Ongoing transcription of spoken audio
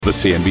The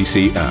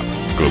CNBC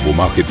app. Global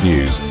market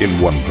news in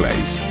one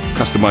place.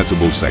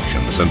 Customizable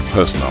sections and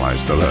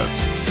personalized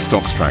alerts.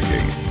 Stocks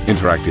tracking,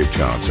 interactive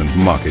charts and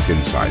market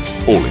insights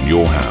all in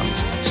your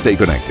hands. Stay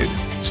connected.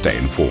 Stay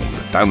informed.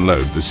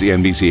 Download the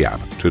CNBC app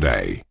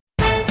today.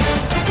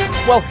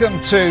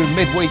 Welcome to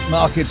Midweek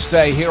Markets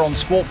Day here on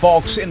Squawk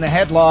Box. In the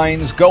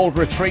headlines, gold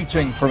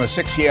retreating from a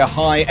 6-year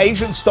high.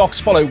 Asian stocks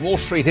follow Wall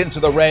Street into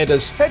the red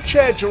as Fed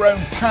Chair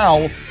Jerome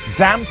Powell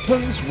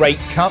dampens rate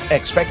cut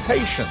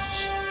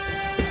expectations.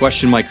 The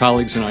question my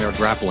colleagues and I are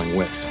grappling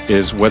with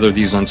is whether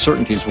these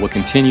uncertainties will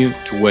continue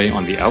to weigh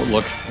on the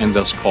outlook and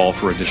thus call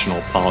for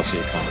additional policy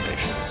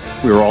accommodation.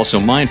 We are also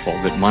mindful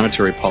that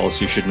monetary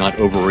policy should not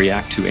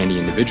overreact to any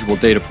individual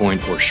data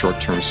point or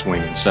short-term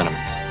swing in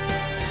sentiment.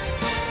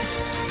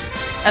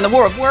 And the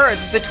war of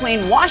words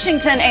between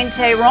Washington and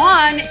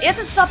Tehran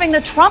isn't stopping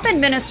the Trump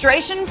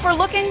administration for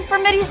looking for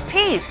Mideast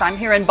peace. I'm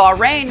here in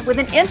Bahrain with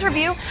an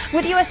interview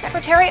with U.S.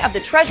 Secretary of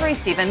the Treasury,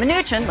 Steven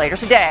Mnuchin, later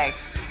today.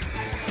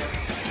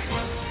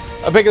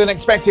 A bigger than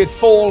expected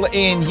fall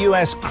in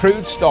U.S.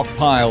 crude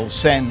stockpiles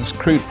sends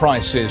crude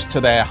prices to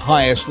their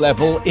highest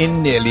level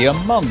in nearly a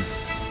month.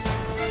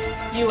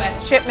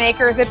 U.S. chip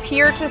makers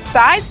appear to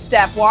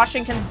sidestep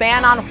Washington's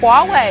ban on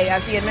Huawei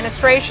as the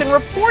administration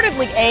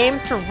reportedly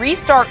aims to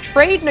restart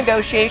trade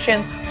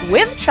negotiations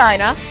with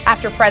China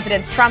after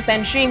Presidents Trump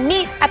and Xi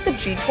meet at the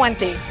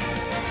G20.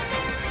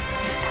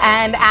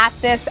 And at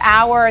this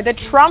hour, the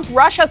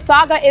Trump-Russia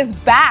saga is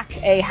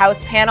back. A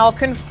House panel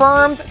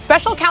confirms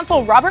Special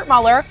Counsel Robert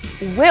Mueller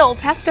will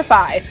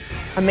testify.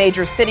 A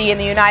major city in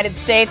the United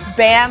States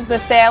bans the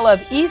sale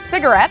of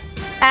e-cigarettes,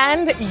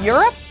 and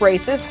Europe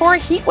braces for a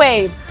heat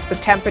wave, with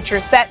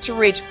temperatures set to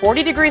reach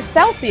 40 degrees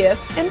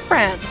Celsius in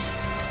France.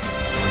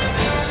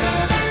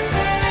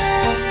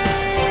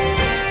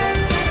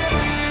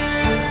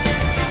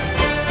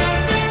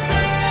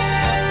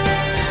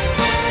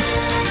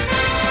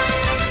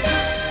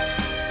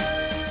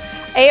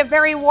 A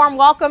very warm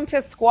welcome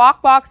to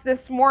Squawk Box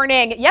this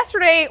morning.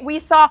 Yesterday, we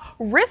saw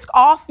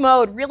risk-off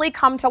mode really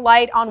come to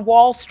light on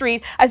Wall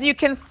Street. As you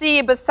can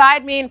see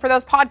beside me, and for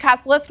those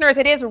podcast listeners,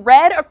 it is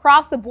red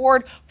across the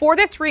board for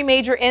the three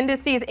major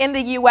indices in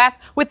the U.S.,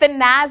 with the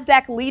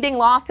NASDAQ leading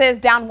losses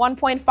down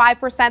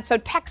 1.5%. So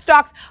tech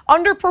stocks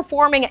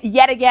underperforming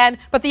yet again,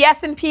 but the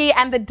S&P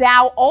and the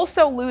Dow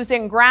also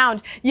losing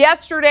ground.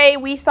 Yesterday,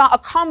 we saw a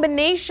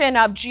combination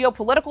of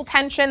geopolitical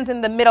tensions in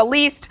the Middle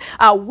East,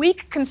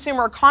 weak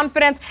consumer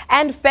confidence,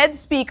 and Fed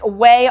speak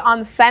weigh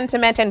on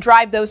sentiment and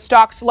drive those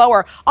stocks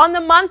lower. On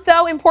the month,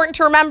 though, important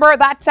to remember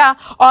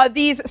that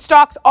these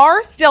stocks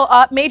are still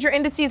up. Major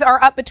indices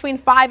are up between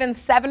 5 and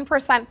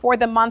 7% for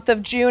the month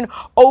of June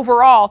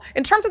overall.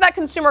 In terms of that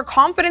consumer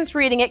confidence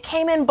reading, it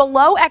came in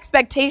below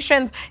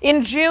expectations.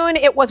 In June,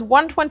 it was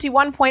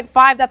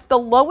 121.5. That's the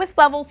lowest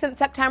level since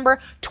September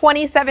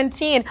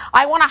 2017.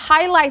 I want to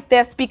highlight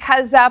this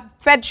because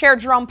Fed Chair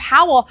Jerome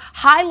Powell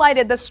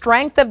highlighted the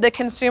strength of the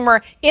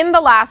consumer in the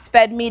last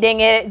Fed meeting.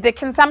 The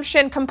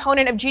consumption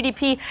component of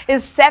GDP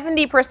is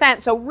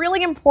 70%, so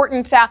really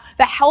important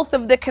the health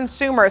of the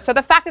consumer. So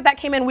the fact that that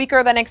came in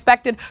weaker than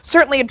expected,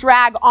 certainly a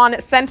drag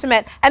on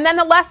sentiment. And then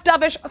the less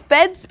dovish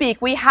Fed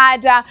speak. We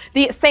had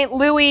the St.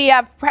 Louis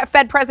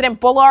Fed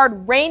President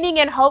Bullard reining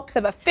in hopes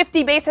of a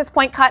 50 basis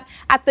point cut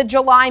at the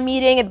July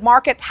meeting. And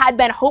markets had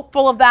been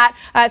hopeful of that,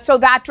 so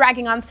that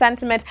dragging on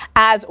sentiment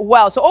as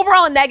well. So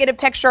overall, a negative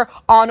picture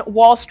on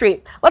Wall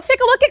Street. Let's take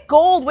a look at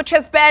gold, which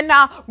has been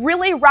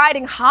really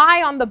riding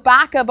high on the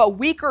back of a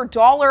weaker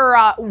dollar,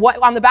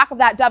 on the back of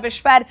that dovish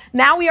Fed.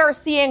 Now we are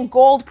seeing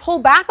gold pull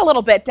back a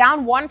little bit,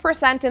 down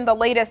 1% in the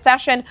latest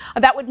session.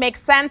 That would make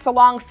sense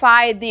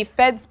alongside the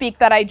Fed speak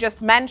that I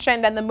just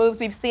mentioned and the moves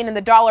we've seen in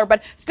the dollar,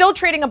 but still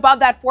trading above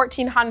that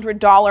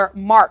 $1,400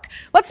 mark.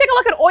 Let's take a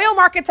look at oil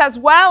markets as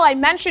well. I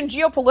mentioned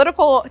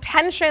geopolitical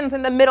tensions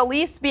in the Middle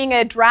East being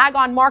a drag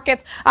on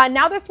markets.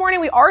 Now this morning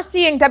we are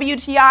seeing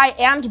WTI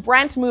and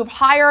Brent move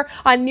higher,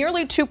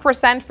 nearly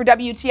 2% for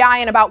WTI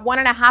and about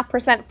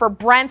 1.5% for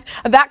Brent.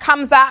 That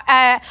comes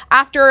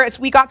after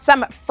we got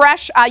some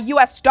fresh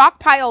U.S.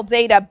 stockpile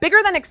data, bigger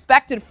than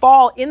expected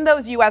fall in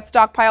those U.S.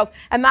 stockpiles,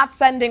 and that's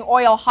sending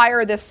oil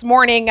higher this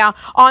morning.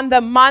 On the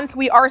month,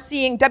 we are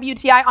seeing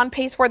WTI on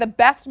pace for the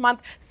best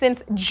month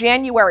since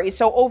January.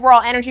 So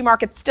overall, energy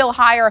markets still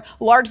higher,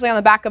 largely on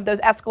the back of those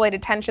escalated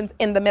tensions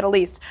in the Middle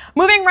East.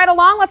 Moving right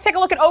along, let's take a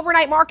look at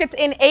overnight markets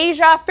in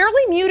Asia.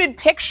 Fairly muted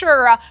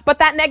picture, but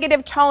that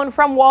negative tone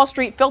from Wall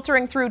Street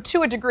filtering through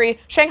to a degree.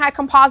 Shanghai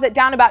Composite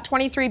down about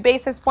 23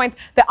 basis points.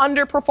 The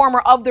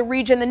underperformer of the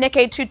region, the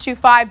Nikkei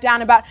 225,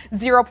 down about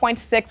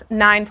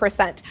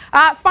 0.69%.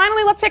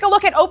 Finally, let's take a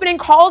look at opening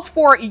calls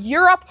for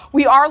Europe.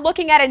 We are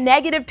looking at a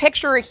negative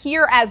picture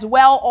here as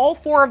well. All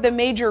four of the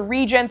major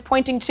regions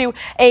pointing to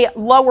a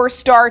lower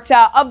start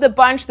of the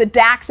bunch. The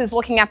DAX is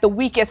looking at the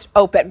weakest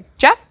open.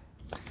 Jeff?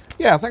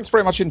 Yeah, thanks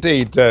very much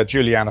indeed,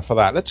 Juliana, for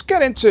that. Let's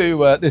get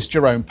into this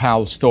Jerome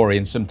Powell story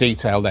in some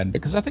detail then,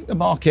 because I think the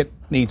market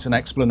needs an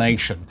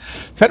explanation.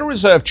 Federal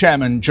Reserve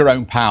Chairman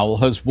Jerome Powell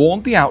has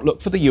warned the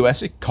outlook for the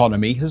US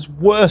economy has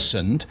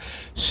worsened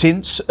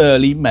since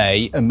early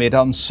May amid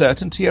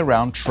uncertainty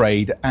around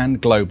trade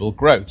and global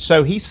growth.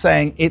 So he's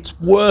saying it's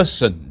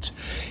worsened.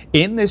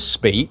 In this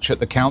speech at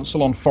the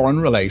Council on Foreign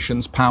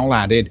Relations, Powell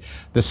added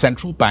the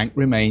central bank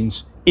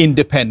remains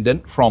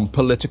independent from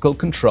political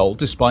control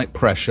despite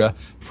pressure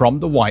from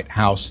the White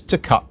House to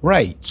cut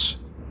rates.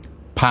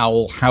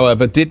 Powell,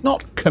 however, did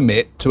not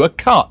commit to a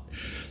cut,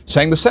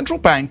 saying the central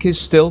bank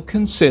is still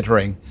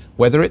considering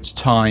whether it's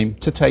time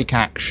to take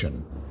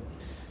action.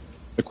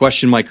 The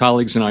question my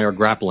colleagues and I are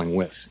grappling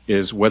with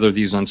is whether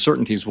these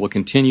uncertainties will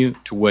continue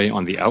to weigh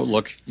on the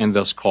outlook and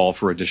thus call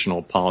for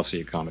additional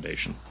policy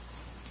accommodation.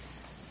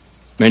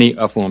 Many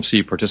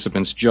FOMC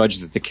participants judge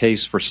that the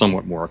case for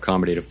somewhat more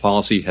accommodative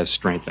policy has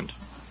strengthened.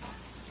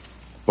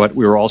 But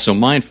we are also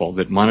mindful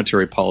that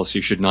monetary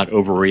policy should not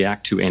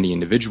overreact to any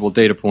individual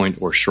data point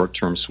or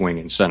short-term swing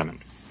in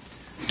sentiment.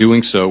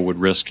 Doing so would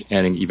risk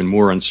adding even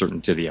more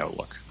uncertainty to the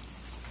outlook.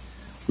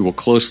 We will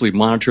closely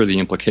monitor the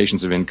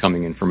implications of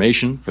incoming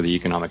information for the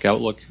economic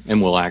outlook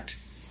and will act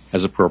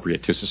as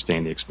appropriate to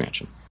sustain the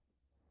expansion.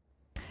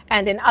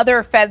 And in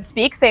other Fed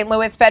speak, St.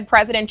 Louis Fed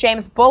President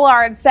James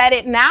Bullard said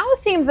it now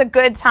seems a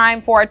good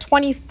time for a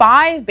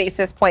 25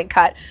 basis point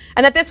cut,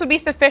 and that this would be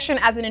sufficient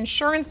as an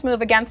insurance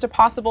move against a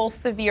possible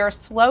severe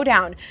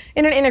slowdown.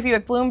 In an interview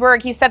with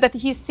Bloomberg, he said that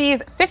he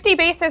sees 50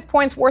 basis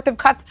points worth of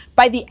cuts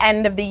by the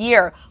end of the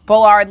year.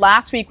 Bullard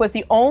last week was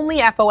the only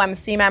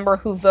FOMC member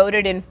who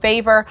voted in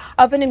favor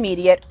of an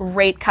immediate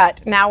rate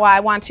cut. Now I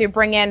want to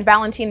bring in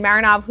Valentin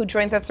Marinov, who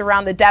joins us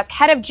around the desk,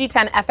 head of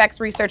G10 FX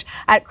research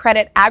at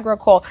Credit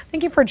Agricole.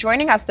 Thank you for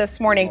joining us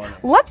this morning.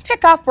 Let's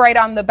pick up right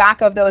on the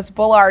back of those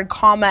Bullard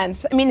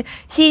comments. I mean,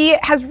 he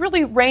has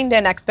really reined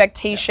in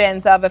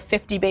expectations of a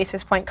 50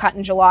 basis point cut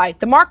in July.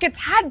 The markets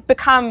had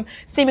become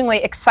seemingly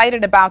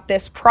excited about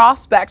this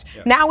prospect.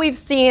 Yeah. Now we've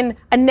seen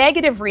a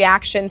negative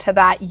reaction to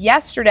that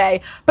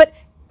yesterday. But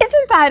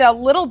isn't that a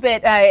little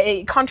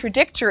bit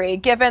contradictory,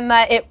 given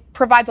that it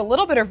provides a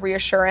little bit of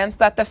reassurance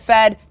that the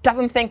Fed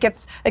doesn't think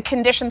its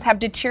conditions have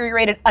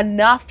deteriorated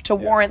enough to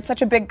warrant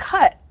such a big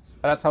cut?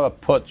 That's how a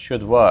put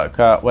should work.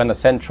 When a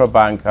central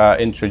bank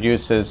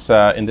introduces,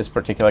 in this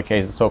particular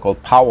case, the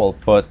so-called Powell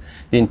put,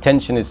 the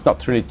intention is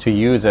not really to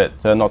use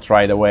it, not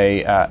right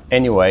away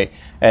anyway.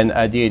 And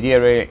the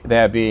idea really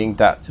there being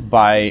that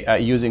by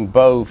using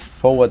both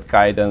forward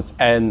guidance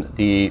and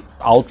the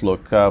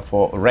outlook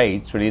for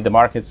rates, really the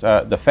markets,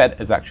 the Fed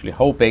is actually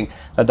hoping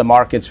that the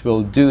markets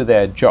will do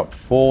their job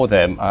for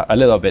them a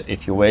little bit,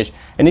 if you wish.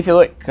 And if you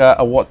look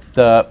at what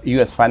the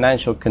US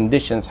financial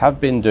conditions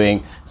have been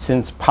doing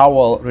since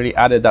Powell really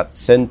added that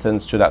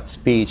sentence to that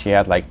speech he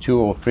had like 2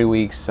 or 3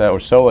 weeks or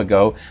so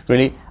ago,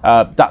 really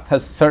that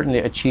has certainly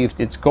achieved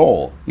its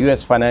goal.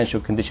 US financial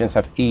conditions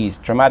have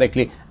eased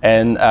dramatically,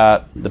 and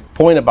the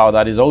point about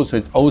that is also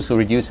it also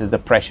reduces the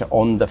pressure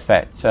on the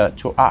Fed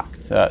to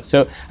act.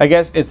 So I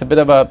guess it's a bit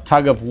of a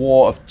tug of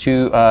war of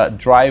two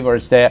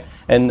drivers there,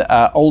 and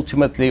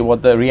ultimately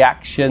what the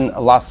reaction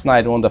last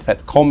night on the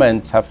Fed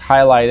comments have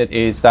highlighted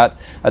is that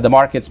the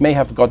markets may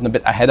have gotten a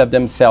bit ahead of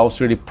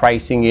themselves, really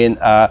pricing in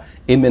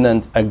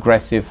imminent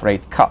aggressive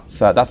rate cuts.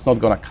 That's not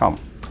going to come.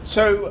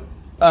 So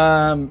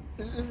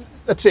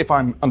let's see if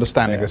I'm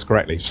understanding this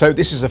correctly. So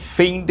this is a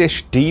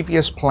fiendish,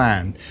 devious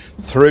plan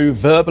through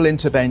verbal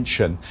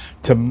intervention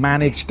to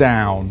manage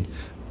down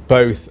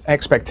both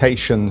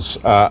expectations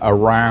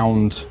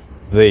around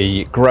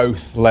the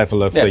growth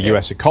level of the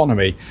US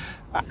economy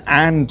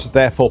and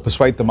therefore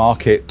persuade the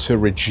market to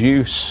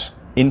reduce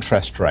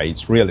interest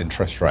rates, real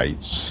interest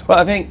rates. Well,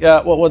 I think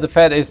what the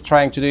Fed is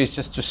trying to do is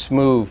just to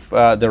smooth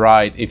the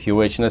ride, if you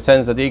wish, in the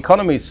sense that the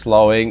economy is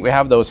slowing. We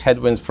have those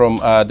headwinds from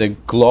the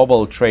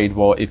global trade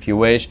war, if you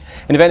wish.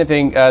 And if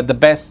anything, the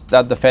best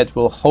that the Fed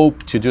will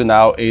hope to do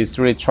now is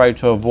really try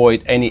to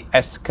avoid any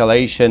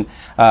escalation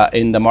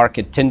in the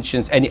market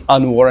tensions, any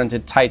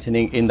unwarranted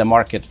tightening in the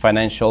market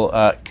financial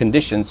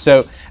conditions.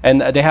 So,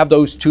 and they have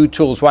those two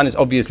tools. One is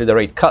obviously the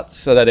rate cuts,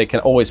 so that they can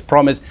always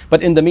promise.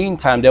 But in the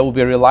meantime, they will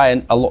be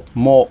reliant a lot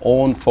more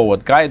on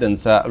forward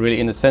guidance, really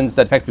in the sense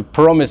that effectively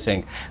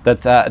promising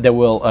that they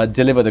will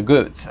deliver the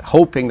goods,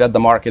 hoping that the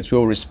markets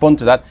will respond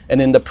to that,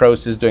 and in the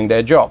process doing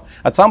their job.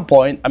 At some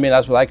point, I mean,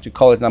 as we like to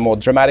call it in a more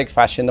dramatic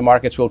fashion, the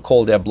markets will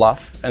call their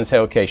bluff and say,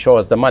 okay, show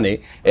us the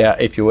money,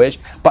 if you wish,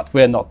 but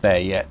we're not there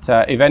yet.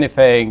 If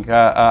anything,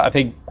 I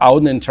think I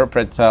wouldn't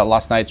interpret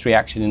last night's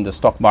reaction in the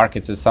stock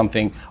markets as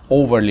something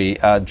overly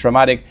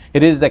dramatic.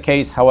 It is the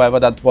case, however,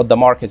 that what the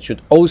market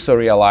should also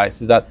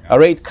realize is that a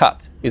rate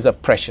cut is a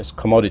precious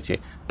commodity.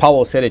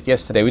 Powell said it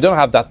yesterday. We don't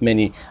have that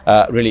many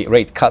really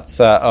rate cuts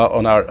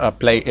on our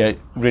plate,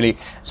 really.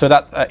 So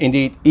that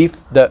indeed,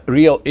 if the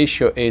real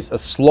issue is a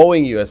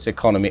slowing US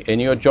economy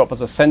and your job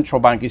as a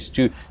central bank is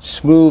to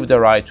smooth the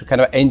ride, to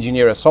kind of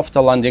engineer a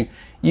softer landing,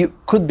 you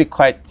could be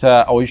quite,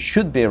 or you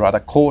should be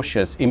rather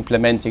cautious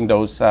implementing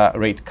those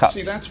rate cuts.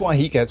 See, that's why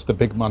he gets the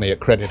big money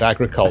at Crédit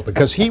Agricole,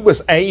 because he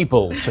was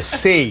able to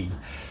see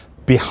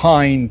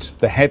behind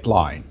the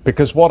headline.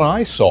 Because what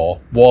I saw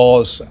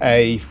was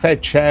a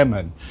Fed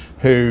chairman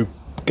who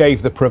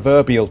gave the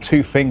proverbial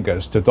two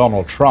fingers to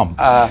Donald Trump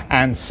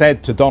and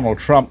said to Donald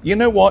Trump, you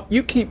know what,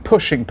 you keep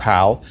pushing,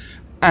 pal,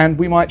 and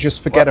we might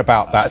just forget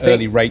about that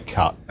early rate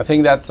cut. I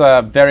think that's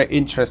a very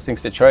interesting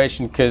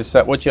situation, because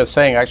what you're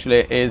saying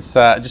actually is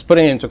just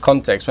putting it into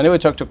context. Whenever we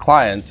talk to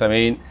clients, I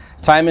mean,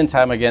 time and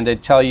time again, they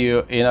tell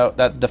you,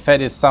 that the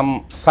Fed is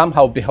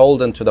somehow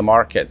beholden to the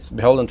markets,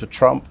 beholden to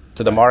Trump,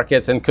 to the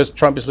markets, and because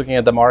Trump is looking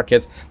at the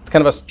markets, it's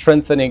kind of a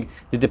strengthening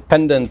the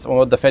dependence on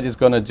what the Fed is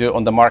going to do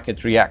on the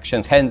market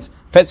reactions. Hence,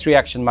 Fed's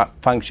reaction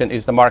function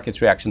is the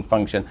market's reaction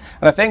function.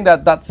 And I think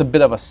that that's a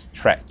bit of a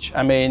stretch.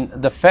 I mean,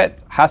 the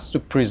Fed has to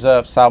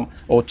preserve some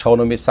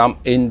autonomy, some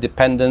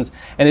independence,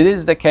 and it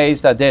is the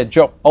case that their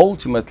job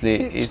ultimately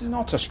is... It's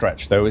not a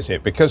stretch, though, is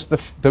it? Because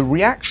the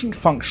reaction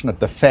function of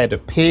the Fed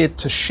appeared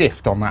to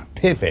shift on that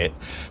pivot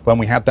when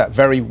we had that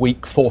very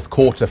weak fourth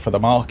quarter for the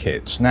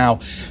markets. Now,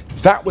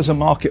 that was a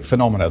market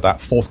phenomena, that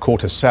fourth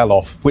quarter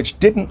sell-off, which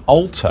didn't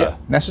alter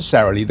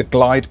necessarily the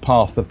glide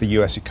path of the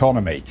US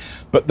economy.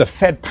 But the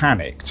Fed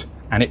panicked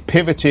and it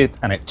pivoted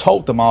and it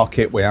told the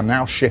market we are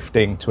now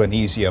shifting to an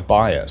easier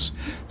bias.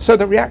 So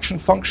the reaction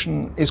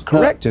function is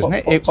correct, isn't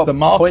it? It's the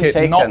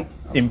market, not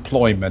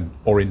employment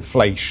or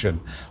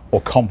inflation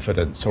or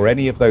confidence or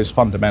any of those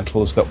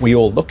fundamentals that we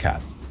all look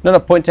at. No,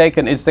 point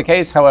taken. It's the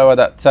case, however,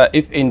 that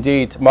if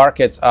indeed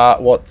markets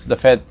are what the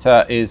Fed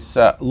is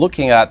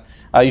looking at,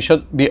 you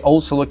should be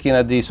also looking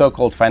at the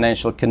so-called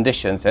financial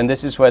conditions. And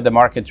this is where the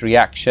market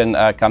reaction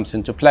comes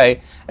into play.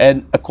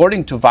 And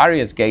according to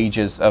various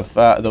gauges of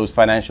those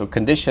financial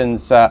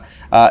conditions,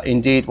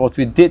 indeed, what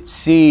we did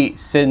see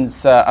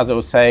since, as I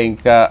was saying,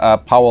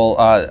 Powell,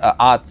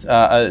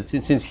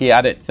 since he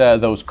added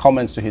those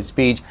comments to his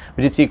speech,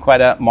 we did see quite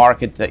a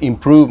market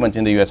improvement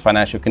in the US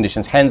financial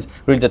conditions. Hence,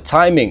 really the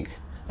timing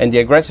and the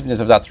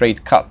aggressiveness of that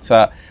rate cut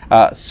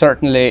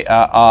certainly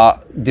are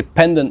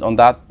dependent on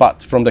that.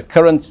 But from the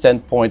current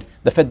standpoint,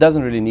 the Fed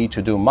doesn't really need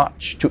to do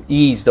much to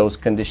ease those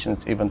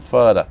conditions even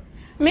further.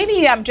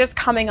 Maybe I'm just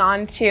coming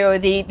on to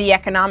the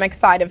economic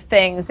side of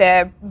things.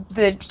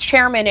 The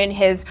chairman in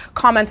his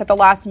comments at the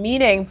last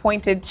meeting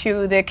pointed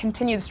to the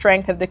continued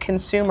strength of the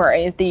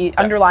consumer, the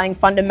underlying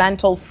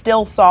fundamentals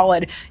still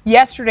solid.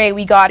 Yesterday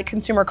we got a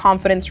consumer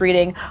confidence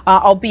reading,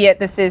 albeit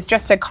this is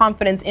just a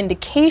confidence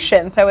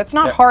indication, so it's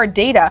not hard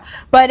data.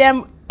 But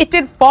it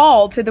did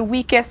fall to the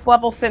weakest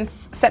level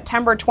since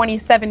September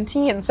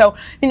 2017. So,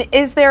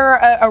 is there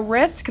a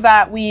risk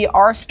that we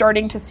are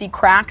starting to see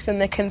cracks in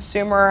the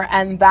consumer,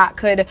 and that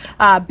could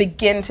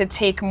begin to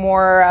take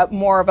more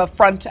of a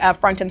front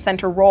and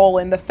center role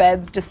in the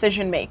Fed's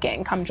decision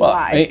making come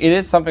July? Well, it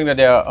is something that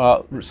they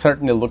are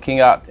certainly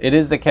looking at. It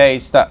is the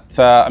case that,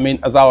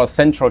 as our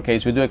central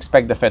case, we do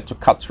expect the Fed to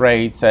cut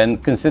rates,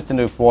 and consistent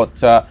with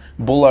what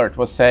Bullard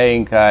was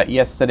saying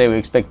yesterday, we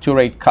expect 2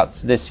 rate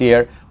cuts this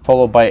year,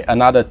 followed by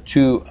another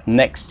 2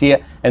 next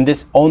year. And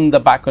this on the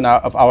back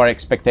of our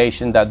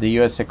expectation that the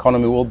US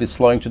economy will be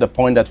slowing to the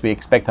point that we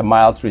expect a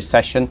mild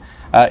recession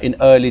in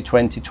early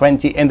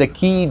 2020. And the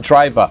key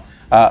driver,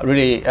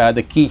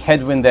 the key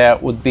headwind there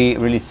would be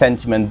really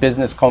sentiment,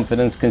 business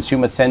confidence,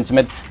 consumer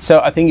sentiment.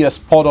 So I think you're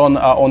spot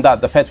on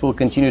that. The Fed will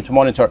continue to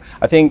monitor.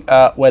 I think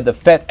where the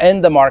Fed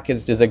and the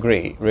markets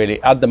disagree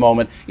really at the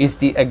moment is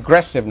the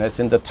aggressiveness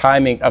in the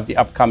timing of the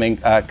upcoming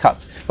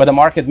cuts. Where the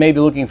market may be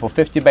looking for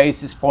 50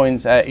 basis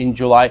points in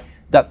July,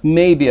 that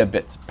may be a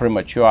bit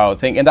premature, I would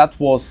think. And that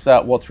was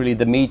what really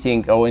the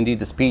meeting, or indeed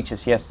the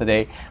speeches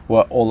yesterday,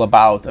 were all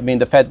about. I mean,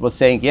 the Fed was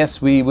saying,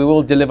 yes, we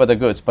will deliver the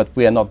goods, but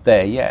we are not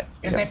there yet.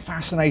 Isn't it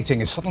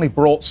fascinating? It suddenly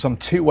brought some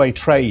two-way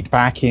trade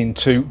back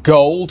into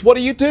gold. What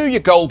do, you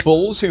gold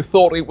bulls who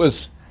thought it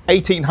was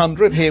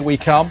 1800? Here we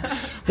come.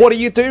 What do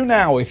you do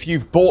now if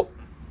you've bought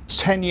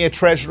 10-year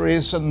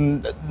treasuries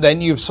and then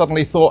you've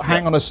suddenly thought,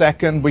 hang on a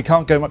second, we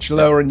can't go much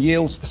lower in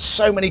yields? There's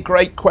so many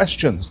great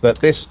questions that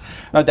this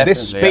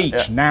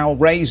speech now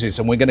raises,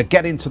 and we're going to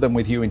get into them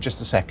with you in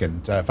just a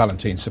second,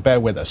 Valentin, so bear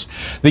with us.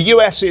 The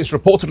US is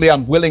reportedly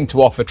unwilling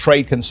to offer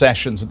trade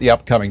concessions at the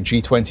upcoming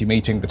G20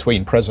 meeting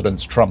between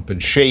Presidents Trump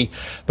and Xi,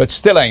 but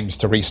still aims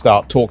to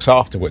restart talks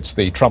afterwards.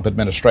 The Trump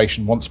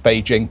administration wants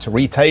Beijing to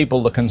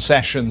retable the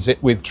concessions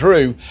it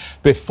withdrew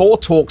before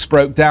talks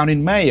broke down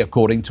in May,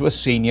 according to a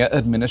senior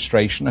administration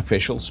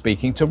official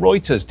speaking to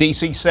Reuters.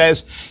 DC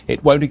says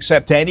it won't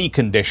accept any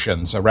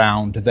conditions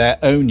around their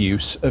own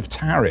use of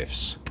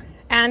tariffs.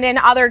 And in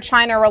other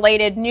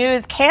China-related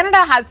news,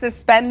 Canada has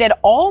suspended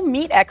all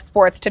meat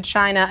exports to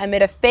China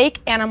amid a fake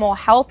animal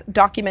health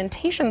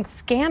documentation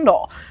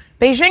scandal.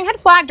 Beijing had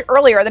flagged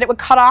earlier that it would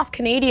cut off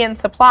Canadian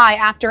supply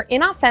after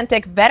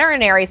inauthentic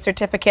veterinary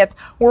certificates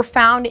were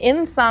found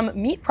in some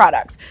meat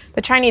products.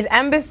 The Chinese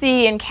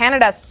embassy in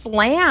Canada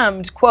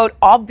slammed, quote,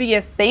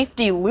 obvious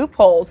safety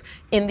loopholes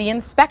in the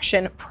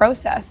inspection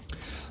process.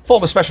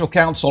 Former Special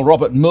Counsel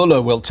Robert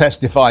Mueller will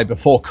testify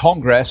before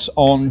Congress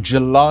on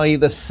July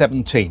the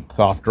 17th.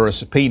 After a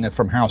subpoena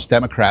from House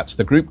Democrats,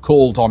 the group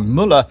called on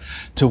Mueller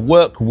to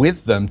work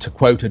with them to,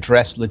 quote,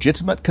 address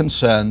legitimate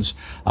concerns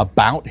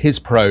about his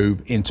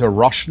probe into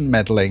Russian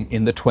meddling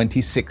in the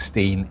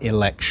 2016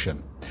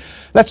 election.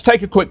 Let's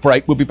take a quick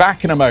break. We'll be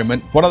back in a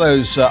moment. One of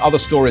those other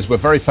stories we're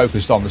very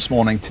focused on this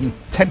morning,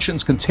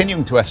 tensions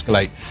continuing to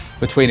escalate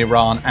between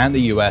Iran and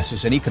the US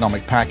as an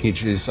economic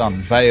package is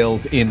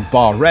unveiled in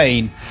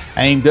Bahrain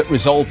aimed at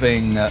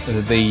resolving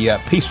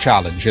the peace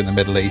challenge in the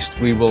Middle East.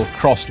 We will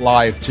cross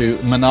live to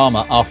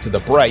Manama after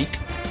the break.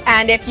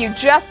 And if you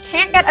just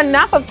can't get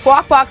enough of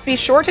Squawk Box, be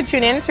sure to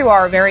tune in to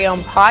our very own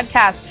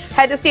podcast.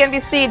 Head to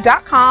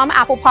CNBC.com,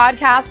 Apple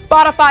Podcasts,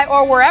 Spotify,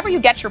 or wherever you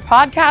get your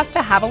podcasts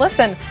to have a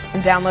listen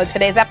and download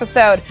today's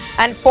episode.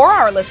 And for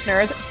our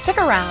listeners, stick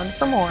around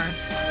for more.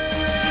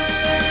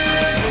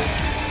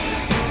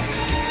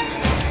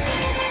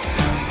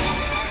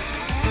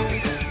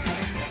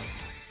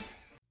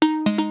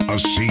 A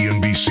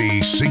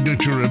CNBC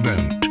signature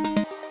event.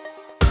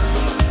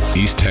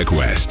 East Tech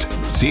West,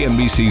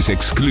 CNBC's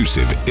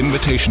exclusive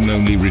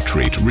invitation-only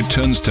retreat,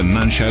 returns to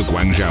Nanshao,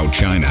 Guangzhou,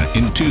 China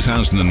in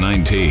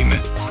 2019.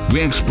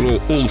 We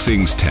explore all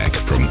things tech,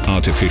 from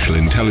artificial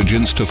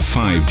intelligence to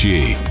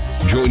 5G.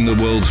 Join the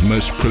world's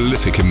most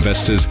prolific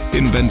investors,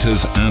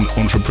 inventors, and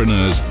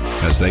entrepreneurs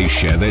as they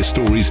share their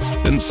stories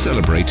and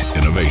celebrate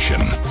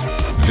innovation.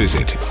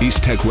 Visit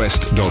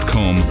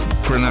easttechwest.com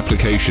for an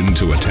application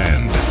to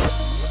attend.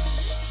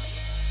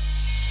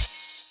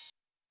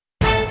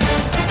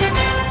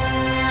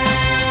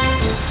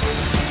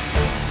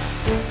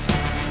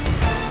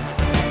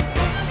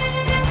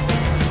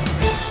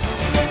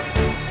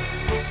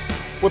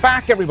 We're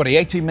back, everybody.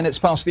 18 minutes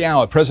past the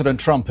hour. President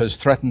Trump has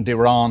threatened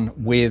Iran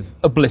with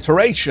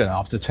obliteration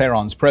after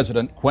Tehran's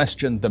president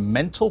questioned the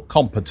mental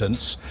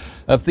competence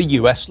of the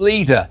US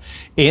leader.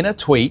 In a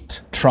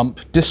tweet,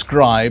 Trump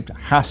described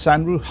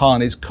Hassan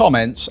Rouhani's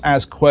comments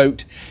as,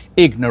 quote,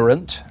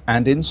 ignorant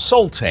and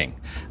insulting,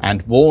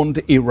 and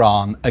warned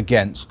Iran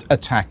against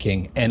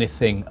attacking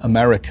anything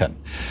American.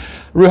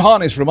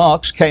 Rouhani's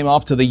remarks came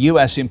after the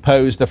US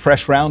imposed a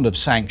fresh round of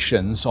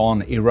sanctions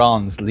on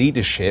Iran's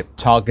leadership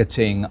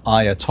targeting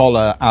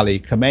Ayatollah Ali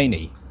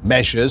Khamenei.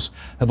 Measures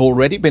have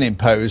already been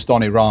imposed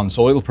on Iran's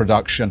oil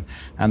production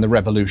and the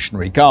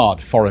Revolutionary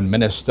Guard. Foreign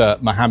Minister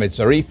Mohammad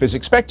Zarif is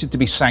expected to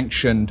be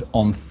sanctioned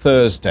on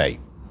Thursday.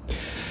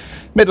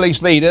 Middle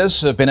East leaders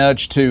have been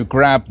urged to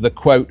grab the,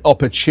 quote,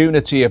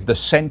 opportunity of the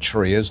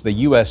century as the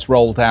US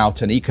rolled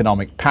out an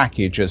economic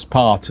package as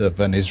part of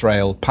an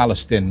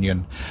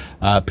Israel-Palestinian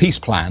peace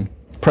plan.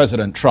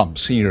 President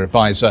Trump's senior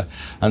advisor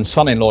and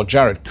son-in-law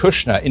Jared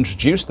Kushner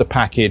introduced the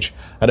package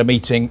at a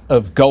meeting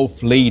of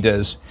Gulf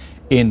leaders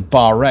in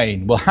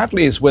Bahrain. Well,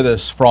 Hadley is with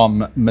us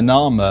from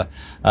Manama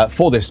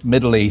for this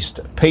Middle East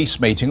peace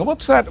meeting.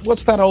 What's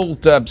that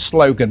old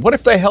slogan? What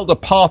if they held a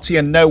party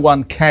and no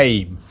one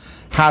came?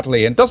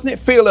 Hadley, and doesn't it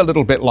feel a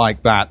little bit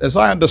like that? As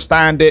I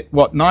understand it,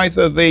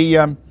 neither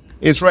the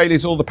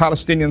Israelis or the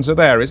Palestinians are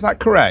there. Is that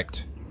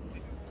correct?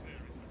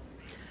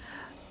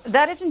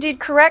 That is indeed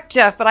correct,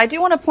 Jeff. But I do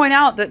want to point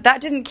out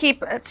that didn't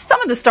keep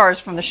some of the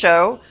stars from the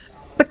show,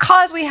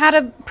 because we had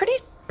a pretty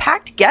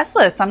packed guest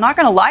list. I'm not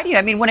going to lie to you.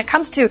 I mean, when it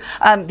comes to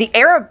the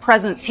Arab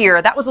presence here,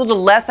 that was a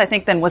little less, I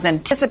think, than was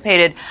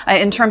anticipated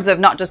in terms of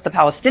not just the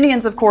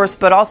Palestinians, of course,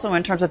 but also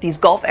in terms of these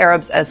Gulf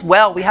Arabs as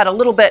well. We had a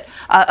little bit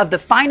of the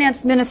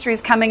finance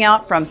ministries coming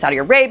out from Saudi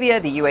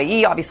Arabia, the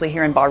UAE, obviously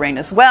here in Bahrain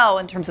as well,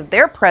 in terms of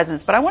their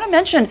presence. But I want to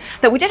mention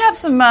that we did have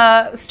some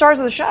stars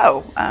of the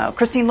show.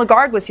 Christine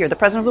Lagarde was here. The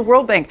president of the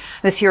World Bank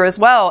was here as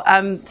well.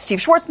 Steve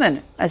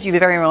Schwarzman, as you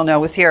very well know,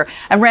 was here.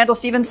 And Randall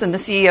Stephenson, the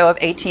CEO of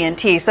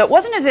AT&T. So it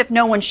wasn't as if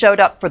no one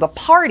showed up for the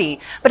party,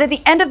 but at the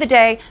end of the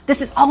day,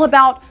 this is all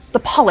about the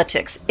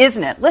politics,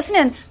 isn't it? Listen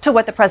in to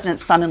what the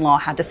president's son-in-law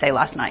had to say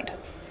last night.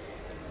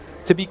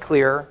 To be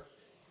clear,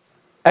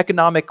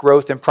 economic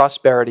growth and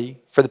prosperity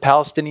for the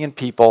Palestinian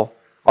people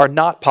are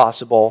not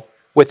possible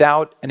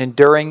without an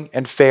enduring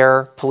and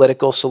fair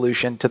political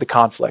solution to the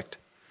conflict,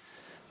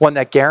 one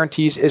that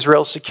guarantees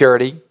Israel's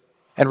security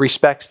and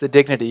respects the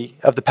dignity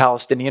of the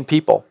Palestinian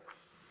people.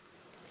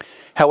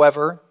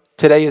 However,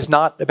 today is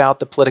not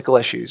about the political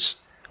issues.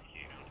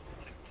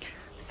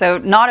 So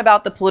not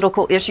about the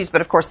political issues, but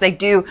of course they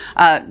do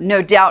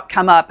no doubt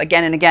come up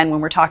again and again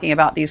when we're talking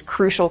about these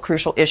crucial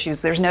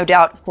issues. There's no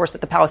doubt, of course,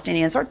 that the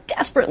Palestinians are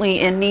desperately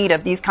in need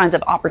of these kinds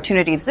of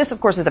opportunities. This, of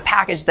course, is a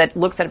package that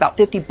looks at about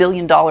 $50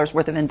 billion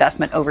worth of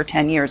investment over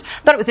 10 years.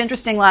 I thought it was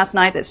interesting last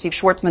night that Steve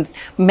Schwarzman's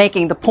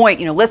making the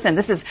point, listen,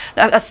 this is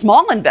a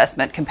small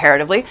investment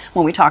comparatively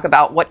when we talk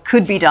about what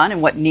could be done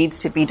and what needs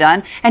to be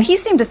done. And he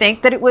seemed to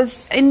think that it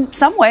was, in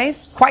some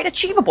ways, quite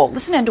achievable.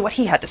 Listen in to what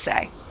he had to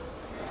say.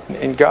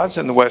 In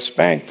Gaza and the West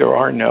Bank, there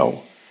are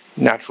no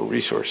natural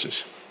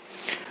resources.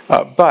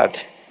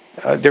 But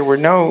there were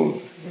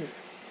no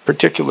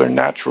particular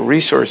natural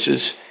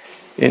resources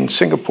in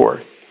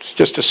Singapore. It's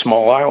just a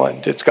small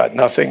island. It's got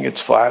nothing.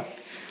 It's flat.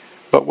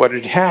 But what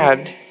it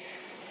had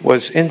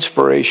was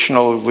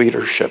inspirational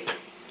leadership.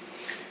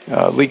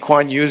 Lee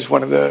Kuan Yew was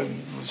one of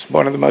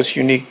the most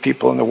unique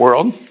people in the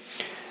world.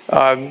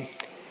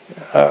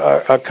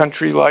 A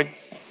country like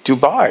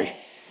Dubai,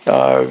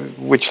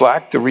 which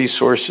lacked the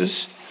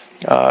resources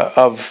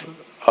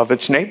of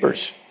its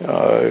neighbors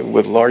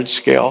with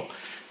large-scale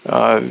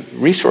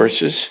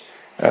resources,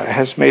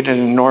 has made an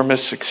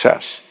enormous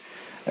success.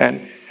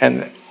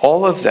 And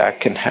all of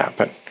that can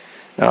happen.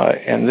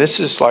 And this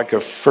is like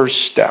a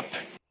first step.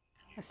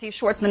 Steve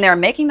Schwarzman there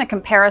making the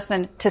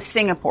comparison to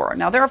Singapore.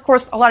 Now, there are, of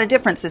course, a lot of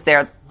differences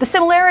there. The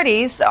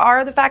similarities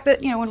are the fact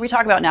that, when we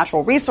talk about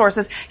natural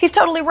resources, he's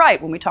totally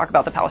right when we talk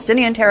about the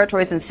Palestinian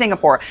territories in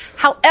Singapore.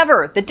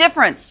 However, the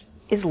difference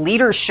is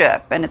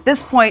leadership. And at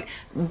this point,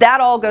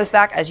 that all goes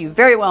back, as you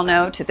very well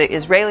know, to the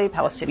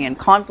Israeli-Palestinian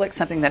conflict,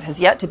 something that has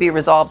yet to be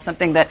resolved,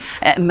 something that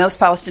most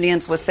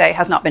Palestinians would say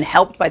has not been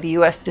helped by the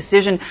U.S.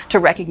 decision to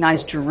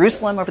recognize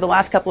Jerusalem over the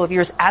last couple of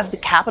years as the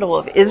capital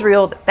of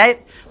Israel.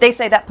 They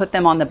say that put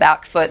them on the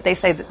back foot. They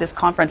say that this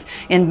conference,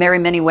 in very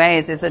many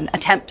ways, is an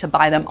attempt to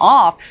buy them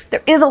off.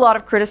 There is a lot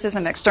of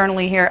criticism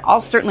externally here,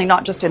 certainly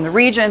not just in the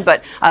region,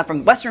 but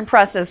from Western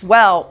press as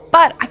well.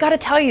 But I got to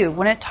tell you,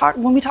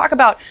 when we talk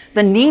about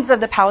the needs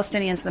of the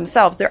Palestinians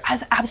themselves, there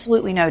is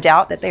absolutely no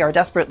doubt that they are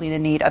desperately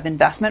in need of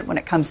investment when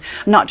it comes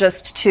not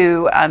just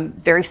to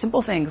very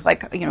simple things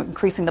like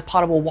increasing the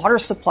potable water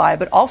supply,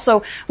 but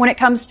also when it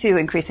comes to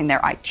increasing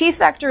their IT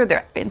sector,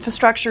 their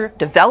infrastructure,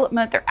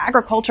 development, their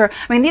agriculture.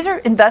 I mean, these are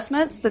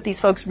investments that these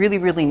folks really,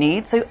 really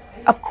need. So,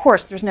 of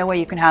course, there's no way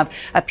you can have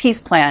a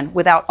peace plan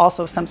without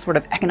also some sort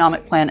of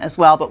economic plan as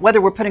well. But whether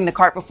we're putting the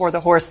cart before the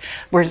horse,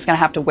 we're just going to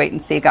have to wait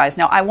and see, guys.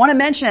 Now, I want to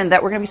mention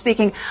that we're going to be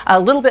speaking a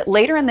little bit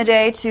later in the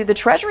day to the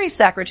Treasury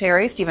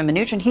Secretary, Steven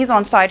Mnuchin. He's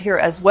on site here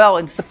as well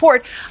in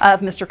support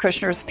of Mr.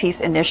 Kushner's peace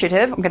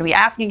initiative. I'm going to be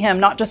asking him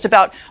not just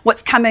about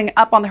what's coming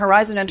up on the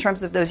horizon in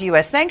terms of those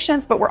U.S.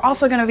 sanctions, but we're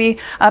also going to be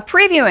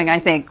previewing, I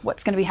think,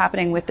 what's going to be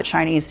happening with the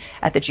Chinese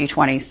at the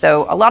G20.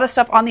 So a lot of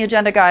stuff on the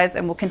agenda, guys,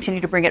 and we'll continue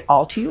to bring it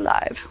all to you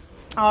live.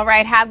 All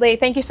right, Hadley,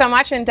 thank you so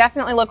much, and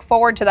definitely look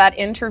forward to that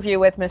interview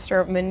with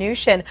Mr.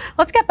 Mnuchin.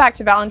 Let's get back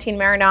to Valentin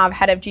Marinov,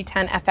 head of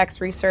G10 FX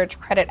Research,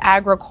 Credit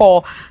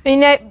Agricole. I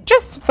mean,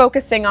 just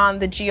focusing on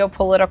the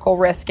geopolitical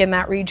risk in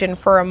that region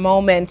for a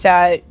moment,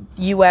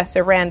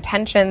 U.S.-Iran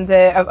tensions,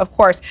 of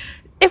course.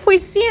 If we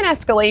see an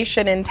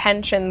escalation in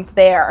tensions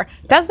there,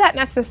 does that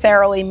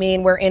necessarily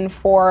mean we're in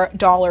for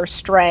dollar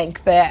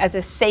strength as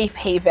a safe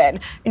haven?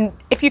 And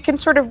if you can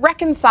sort of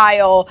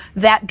reconcile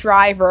that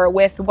driver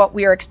with what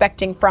we are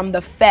expecting from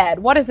the Fed,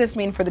 what does this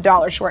mean for the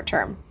dollar short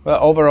term? Well,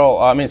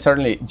 overall, I mean,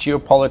 certainly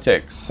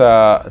geopolitics,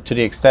 to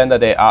the extent that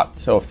they add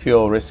or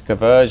fuel risk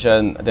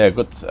aversion, they're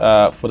good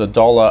for the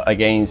dollar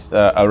against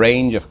a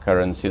range of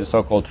currencies, the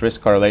so-called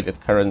risk-correlated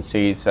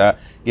currencies,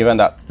 given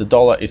that the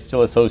dollar is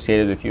still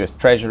associated with U.S.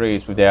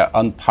 Treasuries, with their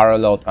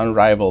unparalleled,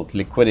 unrivaled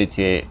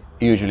liquidity.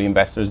 Usually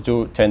investors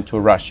do tend to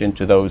rush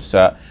into those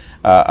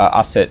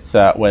assets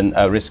when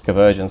risk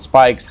aversion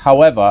spikes.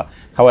 However,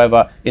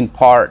 in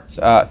part,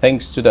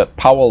 thanks to the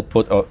Powell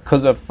put, or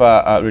because of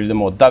really the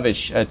more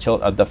dovish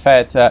tilt at the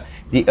Fed,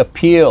 the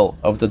appeal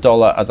of the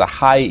dollar as a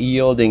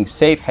high-yielding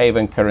safe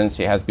haven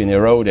currency has been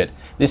eroded.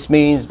 This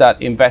means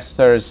that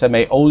investors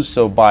may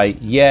also buy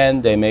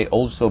yen, they may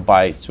also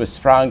buy Swiss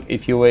franc,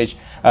 if you wish,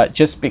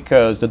 just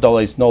because the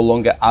dollar is no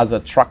longer as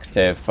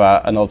attractive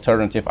an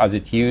alternative as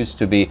it used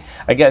to be.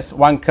 I guess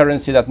one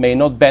currency that may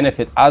not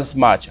benefit as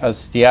much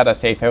as the other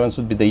safe havens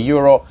would be the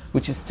euro,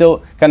 which is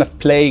still kind of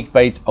plagued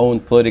by its own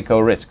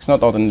political risks.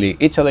 Not only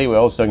Italy, we're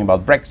also talking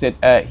about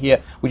Brexit here,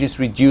 which is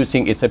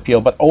reducing its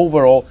appeal. But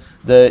overall,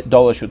 the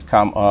dollar should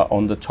come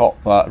on the top,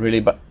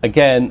 really. But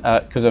again,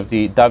 because of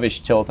the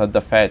dovish tilt at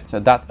the Fed,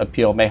 that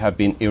appeal may have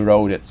been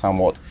eroded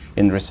somewhat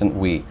in recent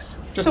weeks.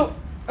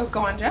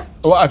 Go on, Jeff.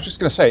 Well, I was just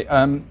going to say,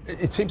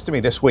 it seems to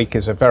me this week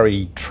is a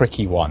very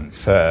tricky one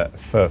for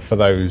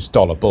those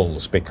dollar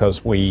bulls,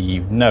 because we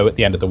know at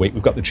the end of the week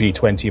we've got the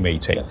G20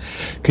 meeting.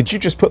 Yes. Could you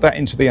just put that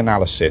into the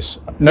analysis?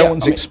 No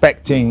one's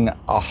expecting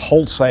a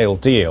wholesale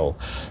deal,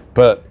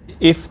 but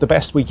if the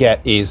best we get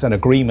is an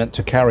agreement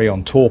to carry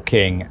on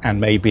talking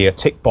and maybe a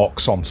tick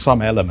box on some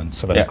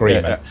elements of an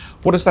agreement,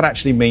 what does that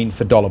actually mean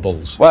for dollar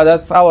bulls? Well,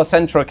 that's our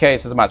central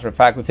case, as a matter of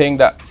fact. We think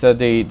that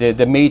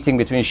the meeting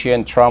between Xi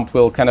and Trump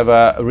will kind of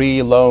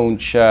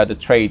relaunch the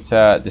trade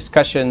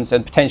discussions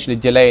and potentially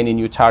delay any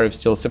new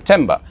tariffs till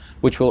September,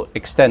 which will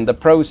extend the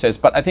process.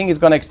 But I think it's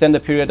going to extend a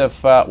period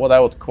of what I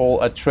would call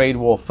a trade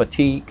war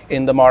fatigue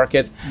in the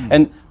market.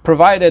 And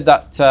provided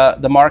that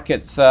the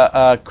market's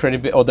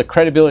the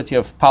credibility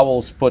of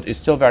Powell's put is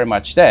still very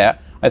much there,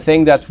 I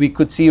think that we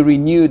could see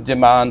renewed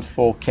demand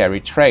for carry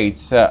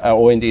trades,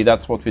 or indeed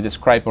that's what we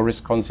describe a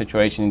risk-on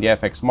situation in the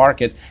FX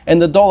market.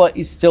 And the dollar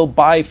is still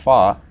by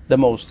far the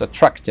most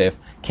attractive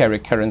carry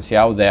currency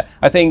out there.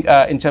 I think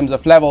in terms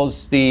of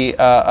levels, the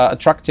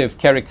attractive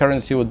carry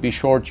currency would be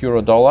short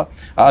euro dollar,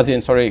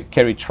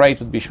 carry trade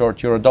would be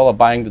short euro dollar,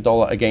 buying the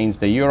dollar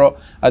against the euro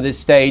at this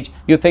stage.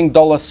 You think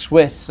dollar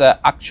Swiss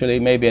actually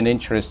may be an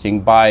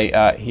interesting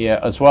buy here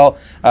as well,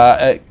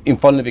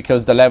 if only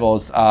because the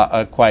levels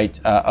are quite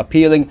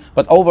appealing.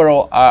 But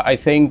overall, I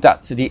think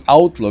that the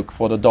outlook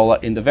for the dollar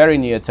in the very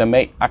near term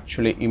may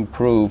actually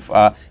improve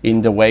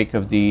in the wake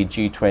of the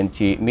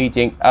G20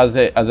 meeting as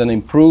an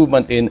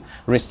improvement in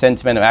risk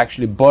sentiment and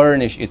actually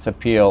burnish its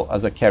appeal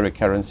as a carry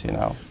currency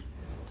now.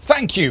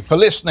 Thank you for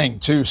listening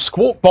to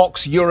Squawk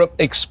Box Europe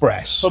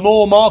Express. For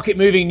more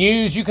market-moving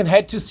news, you can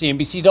head to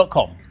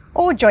cnbc.com.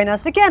 Or join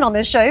us again on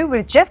the show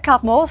with Jeff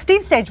Cutmore,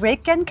 Steve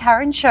Sedgwick and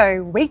Karen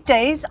Cho,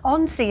 weekdays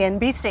on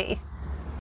CNBC.